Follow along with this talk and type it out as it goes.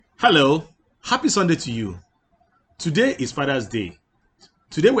Hello, happy Sunday to you. Today is Father's Day.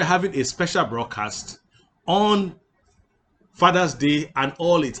 Today we're having a special broadcast on Father's Day and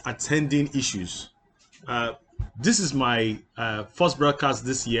all its attending issues. Uh, this is my first broadcast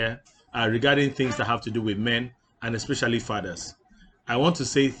this year regarding things that have to do with men and especially fathers. I want to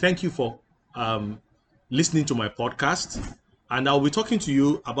say thank you for um, listening to my podcast, and I'll be talking to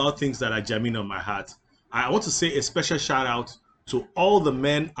you about things that are germane on my heart. I want to say a special shout out to all the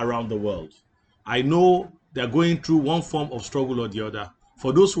men around the world. I know they're going through one form of struggle or the other.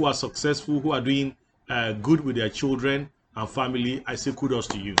 For those who are successful, who are doing good with their children and family, I say kudos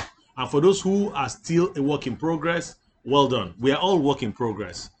to you. And for those who are still a work in progress, well done. We are all work in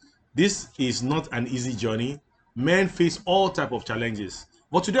progress. This is not an easy journey. Men face all type of challenges.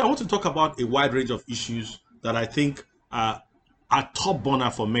 But today I want to talk about a wide range of issues that I think are top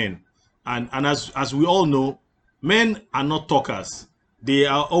burner for men. And as we all know, men are not talkers. They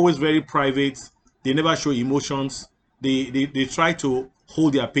are always very private. They never show emotions. They try to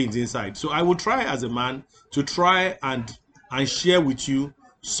hold their pains inside. So I will try as a man to try and share with you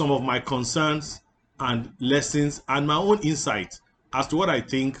some of my concerns and lessons and my own insight as to what I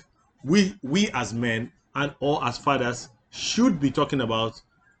think we as men and or as fathers should be talking about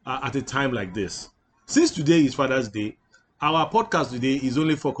at a time like this. Since today is Father's Day, our podcast today is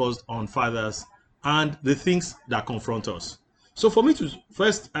only focused on fathers and the things that confront us. So for me to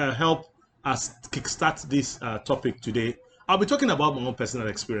first help us kickstart this topic today, I'll be talking about my own personal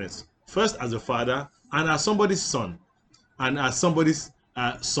experience. First as a father and as somebody's son and as somebody's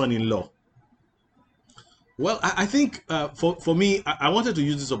son-in-law. Well, I think for me, I wanted to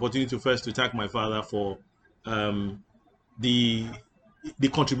use this opportunity to first to thank my father for um, the the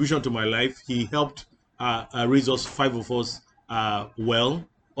contribution to my life. He helped raise us, five of us, well.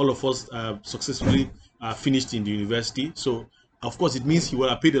 All of us successfully finished in the university. So, of course, it means he would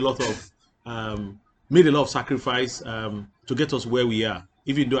have paid a lot of, made a lot of sacrifice to get us where we are.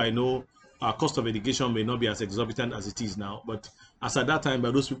 Even though I know our cost of education may not be as exorbitant as it is now, but as at that time,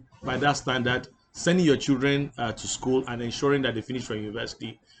 by that standard, sending your children to school and ensuring that they finish from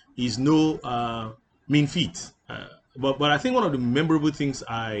university is no mean feat. But I think one of the memorable things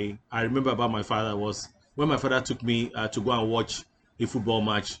I remember about my father was when my father took me to go and watch a football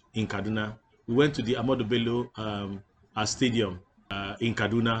match in Kaduna. We went to the Ahmadu Bello Stadium in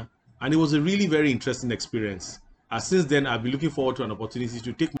Kaduna, and it was a really very interesting experience. Since then, I've been looking forward to an opportunity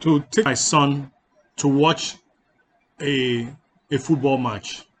to take my son to watch a a football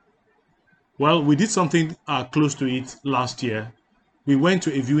match. Well, we did something close to it last year. We went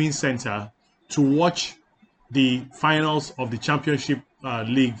to a viewing center to watch the finals of the Championship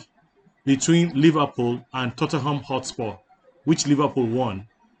League between Liverpool and Tottenham Hotspur, which Liverpool won.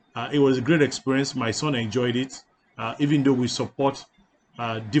 It was a great experience. My son enjoyed it, even though we support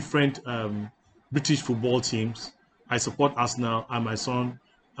different British football teams. I support Arsenal, and my son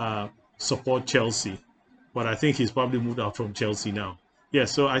support Chelsea. But I think he's probably moved out from Chelsea now.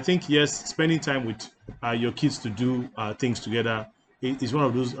 Yes, so I think yes, spending time with your kids to do things together is one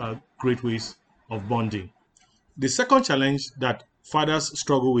of those great ways of bonding. The second challenge that fathers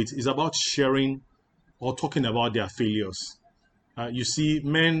struggle with is about sharing or talking about their failures. You see,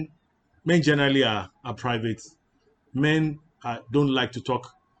 men generally are private. Men don't like to talk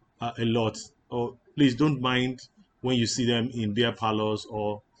a lot. Or please don't mind when you see them in beer parlors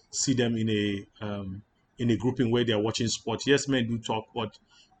or see them in a grouping where they are watching sports. Yes, men do talk, but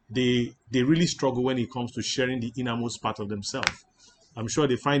they really struggle when it comes to sharing the innermost part of themselves. I'm sure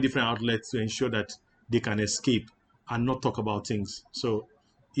they find different outlets to ensure that they can escape and not talk about things. So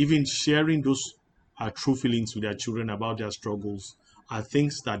even sharing those true feelings with their children about their struggles are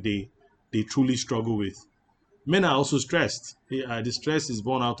things that they truly struggle with. Men are also stressed. The stress is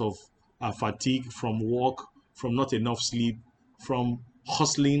born out of fatigue from work, from not enough sleep, from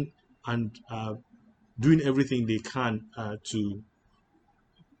hustling and doing everything they can to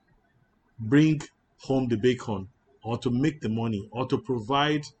bring home the bacon or to make the money or to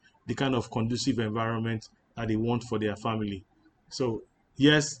provide the kind of conducive environment that they want for their family. So,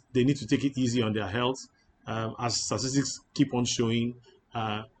 yes, they need to take it easy on their health. As statistics keep on showing,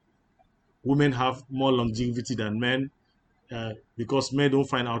 uh, women have more longevity than men because men don't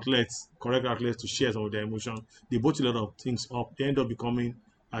find correct outlets to share some of their emotions. They bottle a lot of things up. They end up becoming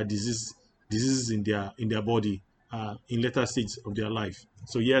diseases in their body in later stages of their life.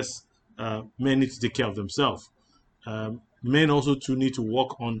 So yes, men need to take care of themselves. Men also too need to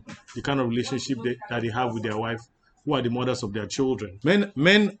work on the kind of relationship that they have with their wife, who are the mothers of their children.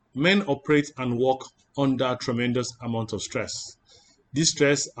 Men operate and work under tremendous amount of stress. These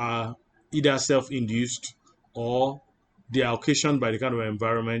stress are either self-induced or they are occasioned by the kind of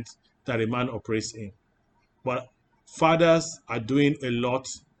environment that a man operates in. But fathers are doing a lot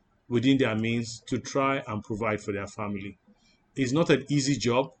within their means to try and provide for their family. It's not an easy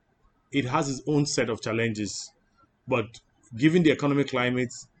job. It has its own set of challenges. But given the economic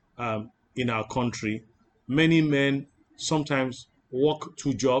climate in our country, many men sometimes work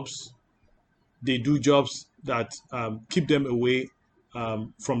two jobs. They do jobs that keep them away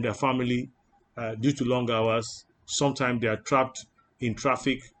from their family due to long hours. Sometimes they are trapped in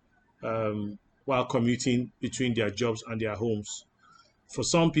traffic while commuting between their jobs and their homes. For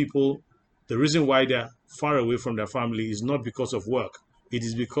some people, the reason why they're far away from their family is not because of work. It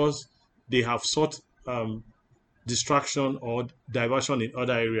is because they have sought distraction or diversion in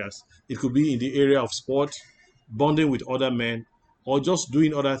other areas. It could be in the area of sport, bonding with other men, or just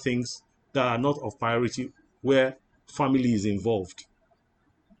doing other things that are not of priority where family is involved.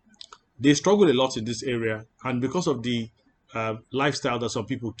 They struggle a lot in this area, and because of the lifestyle that some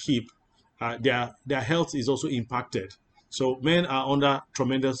people keep, their health is also impacted. So men are under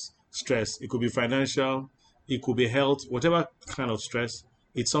tremendous stress. It could be financial, it could be health, whatever kind of stress.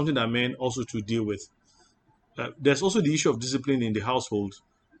 It's something that men also to deal with. There's also the issue of discipline in the household.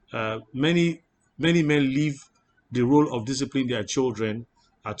 Many men leave the role of disciplining their children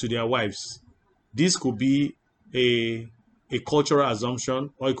to their wives. This could be a a cultural assumption,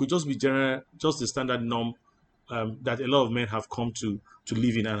 or it could just be general, just the standard norm that a lot of men have come to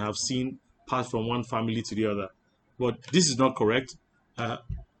live in and have seen pass from one family to the other. But this is not correct. Uh,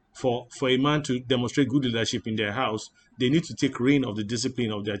 for a man to demonstrate good leadership in their house, they need to take reign of the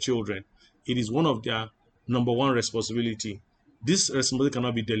discipline of their children. It is one of their number one responsibility. This responsibility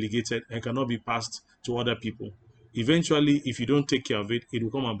cannot be delegated and cannot be passed to other people. Eventually, if you don't take care of it, it will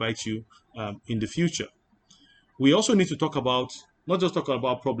come and bite you in the future. We also need to talk about, not just talk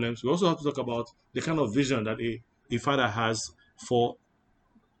about problems, we also have to talk about the kind of vision that a father has for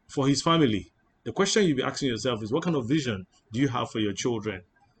his family. The question you'll be asking yourself is, what kind of vision do you have for your children?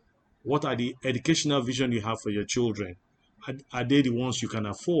 What are the educational vision you have for your children? Are they the ones you can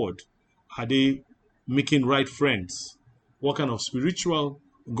afford? Are they making right friends? What kind of spiritual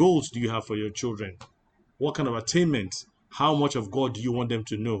goals do you have for your children? What kind of attainment? How much of God do you want them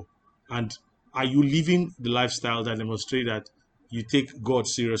to know? And are you living the lifestyle that demonstrates that you take God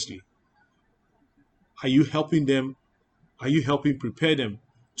seriously? Are you helping them? Are you helping prepare them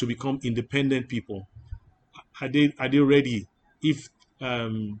to become independent people? Are they ready? If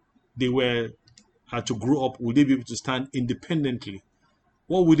they were to grow up, would they be able to stand independently?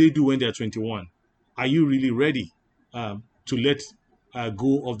 What would they do when they're 21? Are you really ready to let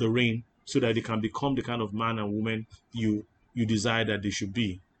go of the reign so that they can become the kind of man and woman you desire that they should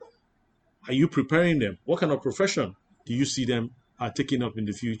be? Are you preparing them? What kind of profession do you see them taking up in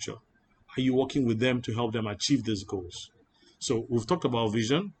the future? Are you working with them to help them achieve these goals? So we've talked about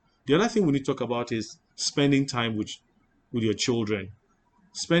vision. The other thing we need to talk about is spending time with your children.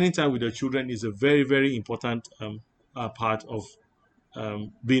 Spending time with your children is a very, very important part of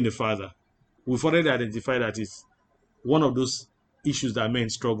being a father. We've already identified that it's one of those issues that men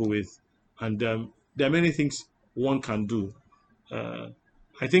struggle with, and there are many things one can do. Uh,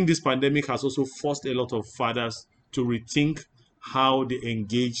 I think this pandemic has also forced a lot of fathers to rethink how they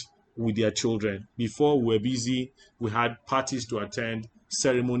engage with their children. Before we were busy, we had parties to attend,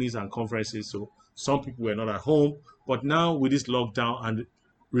 ceremonies and conferences, so some people were not at home. But now with this lockdown and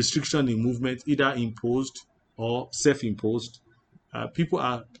restriction in movement, either imposed or self-imposed, people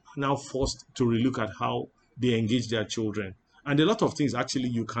are now forced to relook at how they engage their children. And a lot of things actually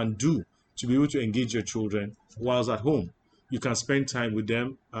you can do to be able to engage your children whilst at home. You can spend time with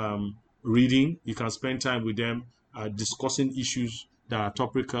them reading. You can spend time with them discussing issues that are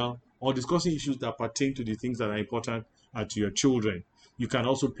topical or discussing issues that pertain to the things that are important to your children. You can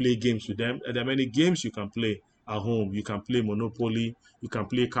also play games with them. There are many games you can play at home. You can play Monopoly. You can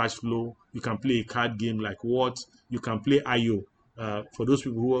play Cash Flow. You can play a card game like What. You can play Ayo. For those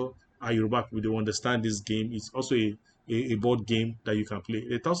people who are Yoruba people, they understand this game. It's also a board game that you can play.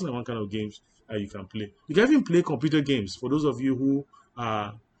 There are 1,001 kind of games you can play. You can even play computer games. For those of you who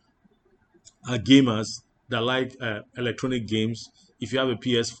are gamers that like electronic games, if you have a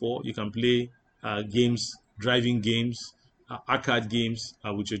PS4, you can play games, driving games, arcade games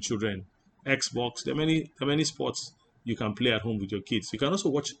with your children. Xbox. There are many sports you can play at home with your kids. You can also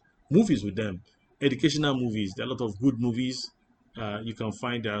watch movies with them, educational movies. There are a lot of good movies you can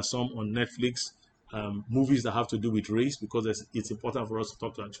find. There are some on Netflix. Movies that have to do with race, because it's important for us to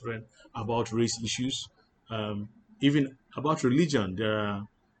talk to our children about race issues, even about religion. There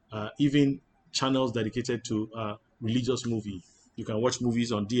are even channels dedicated to religious movie. You can watch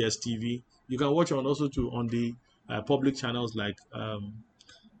movies on DSTV. You can watch on also on the public channels like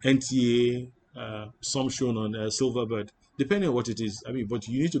NTA, some shown on Silverbird, depending on what it is. I mean, but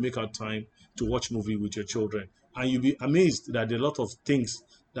you need to make out time to watch movie with your children, and you'll be amazed that there are a lot of things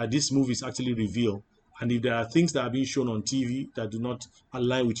that these movies actually reveal. And if there are things that are being shown on TV that do not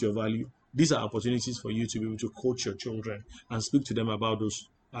align with your value, these are opportunities for you to be able to coach your children and speak to them about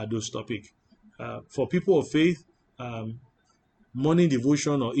those topics. For people of faith, um, morning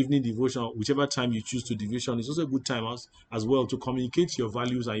devotion or evening devotion, whichever time you choose to devotion, is also a good time as well to communicate your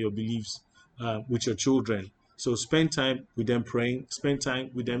values and your beliefs with your children. So spend time with them praying, spend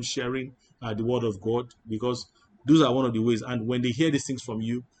time with them sharing the word of God, because those are one of the ways. And when they hear these things from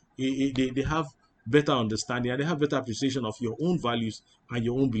you, they have better understanding and they have better appreciation of your own values and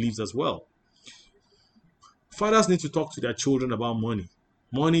your own beliefs as well. Fathers need to talk to their children about money.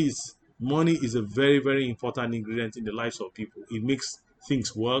 Money is a very, very important ingredient in the lives of people. It makes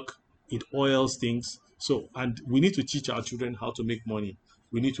things work, it oils things. So, and we need to teach our children how to make money.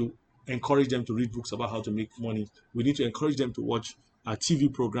 We need to encourage them to read books about how to make money. We need to encourage them to watch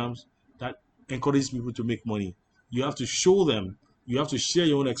TV programs that encourage people to make money. You have to show them, you have to share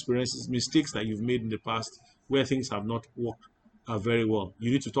your own experiences, mistakes that you've made in the past where things have not worked very well.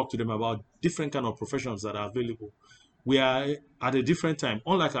 You need to talk to them about different kind of professions that are available. We are at a different time,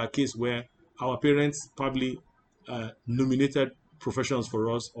 unlike our case where our parents probably nominated professions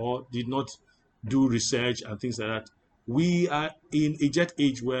for us or did not do research and things like that. We are in a jet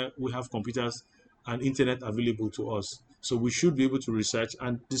age where we have computers and internet available to us, so we should be able to research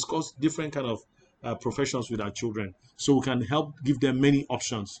and discuss different kind of professions with our children, so we can help give them many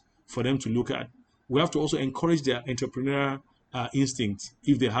options for them to look at. We have to also encourage their entrepreneurial instinct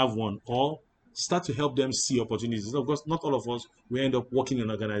if they have one, or start to help them see opportunities. Of course, not all of us will end up working in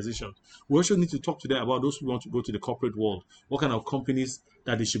organizations. We also need to talk to them about those who want to go to the corporate world, what kind of companies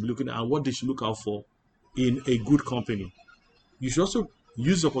that they should be looking at and what they should look out for in a good company. You should also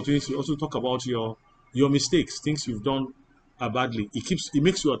use the opportunity to also talk about your mistakes, things you've done badly. It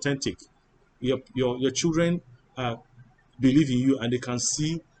makes you authentic. Your children believe in you and they can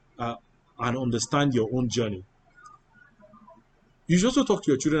see and understand your own journey. You should also talk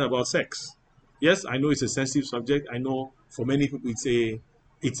to your children about sex. Yes, I know it's a sensitive subject. I know for many people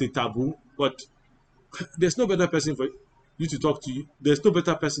it's a taboo, but there's no better person for you to talk to. There's no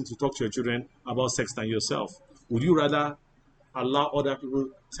better person to talk to your children about sex than yourself. Would you rather allow other people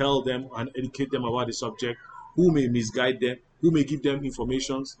tell them and educate them about the subject, who may misguide them, who may give them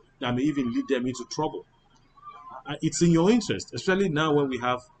information that may even lead them into trouble? It's in your interest, especially now when we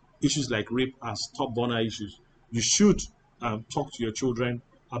have issues like rape as top burner issues. You should talk to your children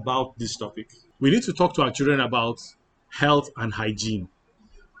about this topic. We need to talk to our children about health and hygiene.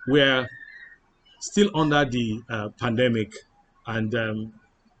 We're still under the pandemic, and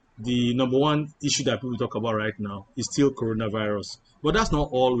the number one issue that people talk about right now is still coronavirus. But that's not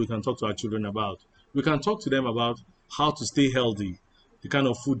all we can talk to our children about. We can talk to them about how to stay healthy, the kind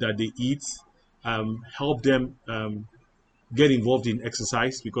of food that they eat, help them get involved in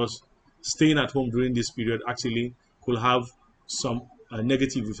exercise, because staying at home during this period actually could have some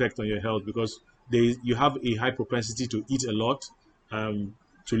negative effect on your health, because you have a high propensity to eat a lot,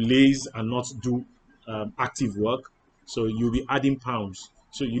 to laze and not do active work. So you'll be adding pounds.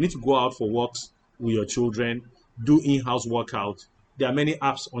 So you need to go out for walks with your children, do in-house workout. There are many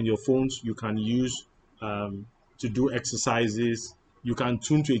apps on your phones you can use to do exercises. You can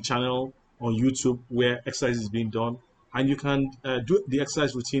tune to a channel on YouTube where exercise is being done, and you can do the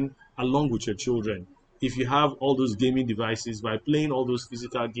exercise routine along with your children. If you have all those gaming devices, by playing all those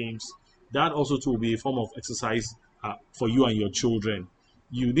physical games, that also too will be a form of exercise for you and your children.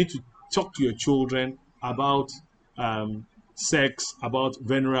 You need to talk to your children about sex, about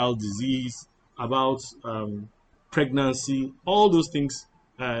venereal disease, about pregnancy, all those things.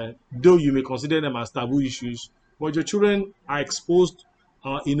 Though you may consider them as taboo issues, but your children are exposed,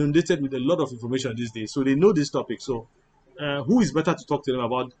 are inundated with a lot of information these days, so they know this topic. So, who is better to talk to them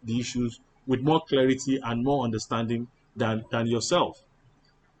about the issues with more clarity and more understanding than yourself?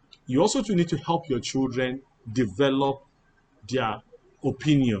 You also need to help your children develop their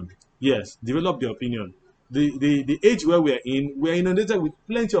opinion. Yes, develop their opinion. The age where we're inundated with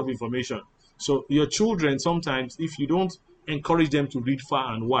plenty of information. So your children, sometimes if you don't encourage them to read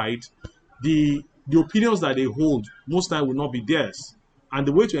far and wide, the opinions that they hold most time will not be theirs. And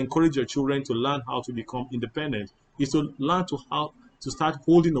the way to encourage your children to learn how to become independent is to learn to how to start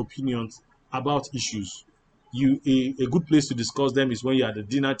holding opinions about issues. A good place to discuss them is when you're at the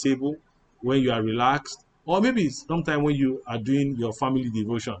dinner table, when you are relaxed, or maybe it's sometime when you are doing your family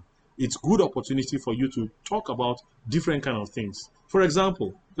devotion. It's good opportunity for you to talk about different kind of things. For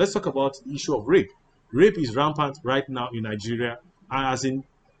example, let's talk about the issue of rape. Rape is rampant right now in Nigeria, as in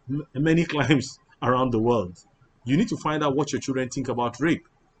many climes around the world. You need to find out what your children think about rape.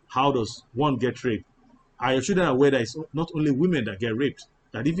 How does one get raped? Are your children aware that it's not only women that get raped,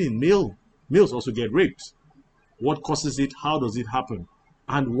 that even males also get raped? What causes it? How does it happen?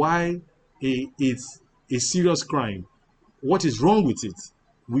 And why it's a serious crime? What is wrong with it?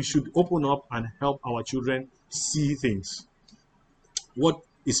 We should open up and help our children see things. What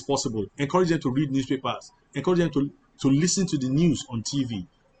is possible? Encourage them to read newspapers. Encourage them to listen to the news on TV.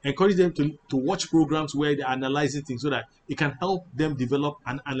 Encourage them to watch programs where they're analyzing things so that it can help them develop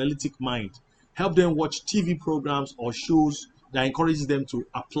an analytic mind. Help them watch TV programs or shows that encourages them to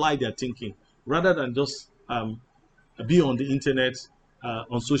apply their thinking rather than just be on the internet,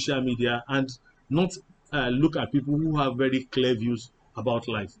 on social media, and not look at people who have very clear views about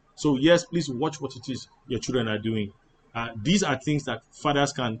life. So yes, please watch what it is your children are doing. These are things that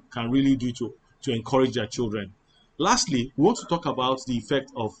fathers can really do to encourage their children. Lastly, we want to talk about the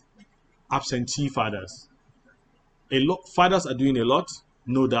effect of absentee fathers. Fathers are doing a lot,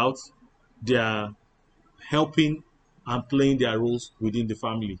 no doubt. They are helping and playing their roles within the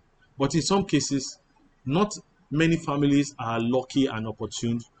family. But in some cases, not many families are lucky and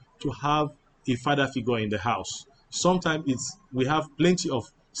opportune to have a father figure in the house. Sometimes we have plenty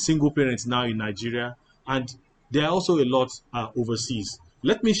of single parents now in Nigeria, and there are also a lot overseas.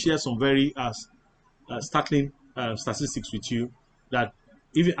 Let me share some very startling statistics with you that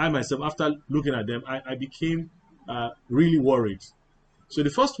even I myself, after looking at them, I became really worried. So the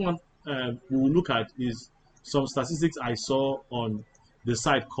first one we will look at is some statistics I saw on the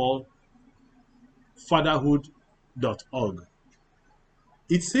site called fatherhood.org.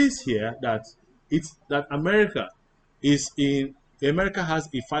 It says here that America has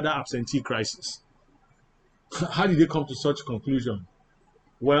a father absentee crisis. How did they come to such conclusion?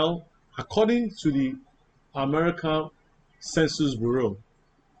 Well, according to the American Census Bureau,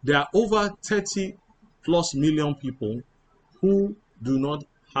 there are over 30 plus million people who do not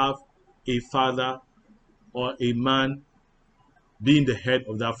have a father or a man being the head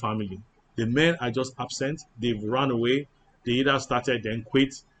of that family. The men are just absent. They've run away. They either started then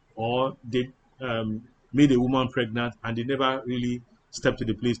quit, or they made a woman pregnant and they never really stepped to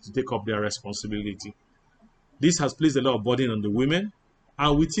the place to take up their responsibility. This has placed a lot of burden on the women,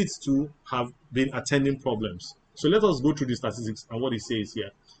 and with it too have been attending problems. So let us go through the statistics and what it says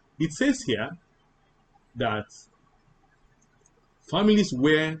here. It says here that families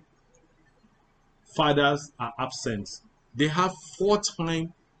where fathers are absent, they stand 4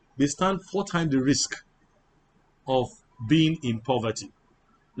 times the risk of being in poverty.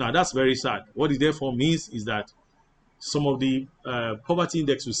 Now that's very sad. What it therefore means is that some of the poverty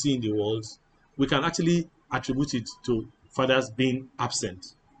index we see in the world, we can actually attribute it to fathers being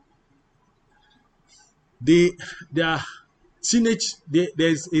absent. There's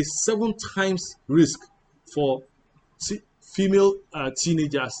a 7 times risk for female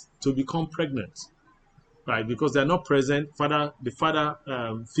teenagers to become pregnant, right? Because they're not present. The father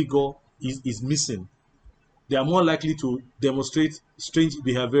figure is missing. They are more likely to demonstrate strange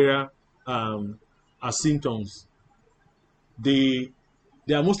behavioral symptoms. They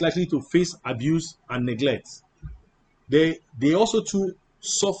are most likely to face abuse and neglect. They also too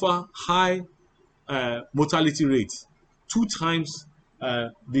suffer high mortality rates, 2 times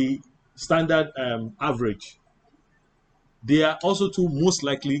the standard average. They are also too most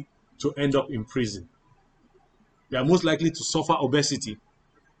likely to end up in prison. They are most likely to suffer obesity,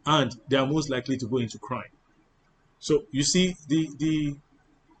 and they are most likely to go into crime. So you see, the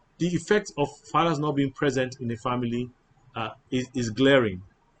effect of fathers not being present in a family is glaring.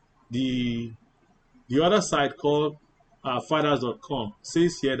 The other side called fathers.com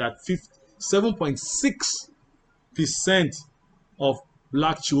says here that 7.6% of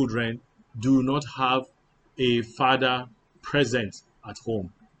black children do not have a father present at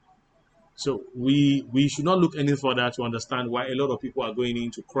home. So we should not look any further to understand why a lot of people are going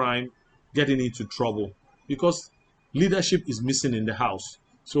into crime, getting into trouble, because leadership is missing in the house.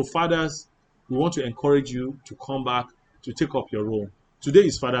 So fathers, we want to encourage you to come back to take up your role. Today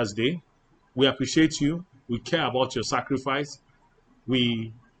is Father's Day. We appreciate you. We care about your sacrifice.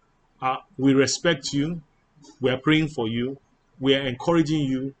 We respect you. We are praying for you. We are encouraging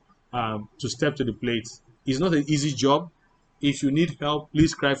you to step to the plate. It's not an easy job. If you need help,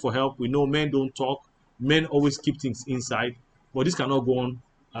 please cry for help. We know men don't talk. Men always keep things inside. But this cannot go on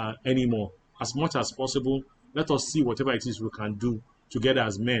anymore. As much as possible, let us see whatever it is we can do together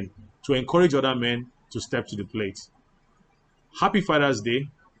as men to encourage other men to step to the plate. Happy Father's Day,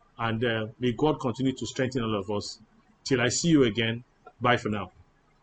 and may God continue to strengthen all of us. Till I see you again, bye for now.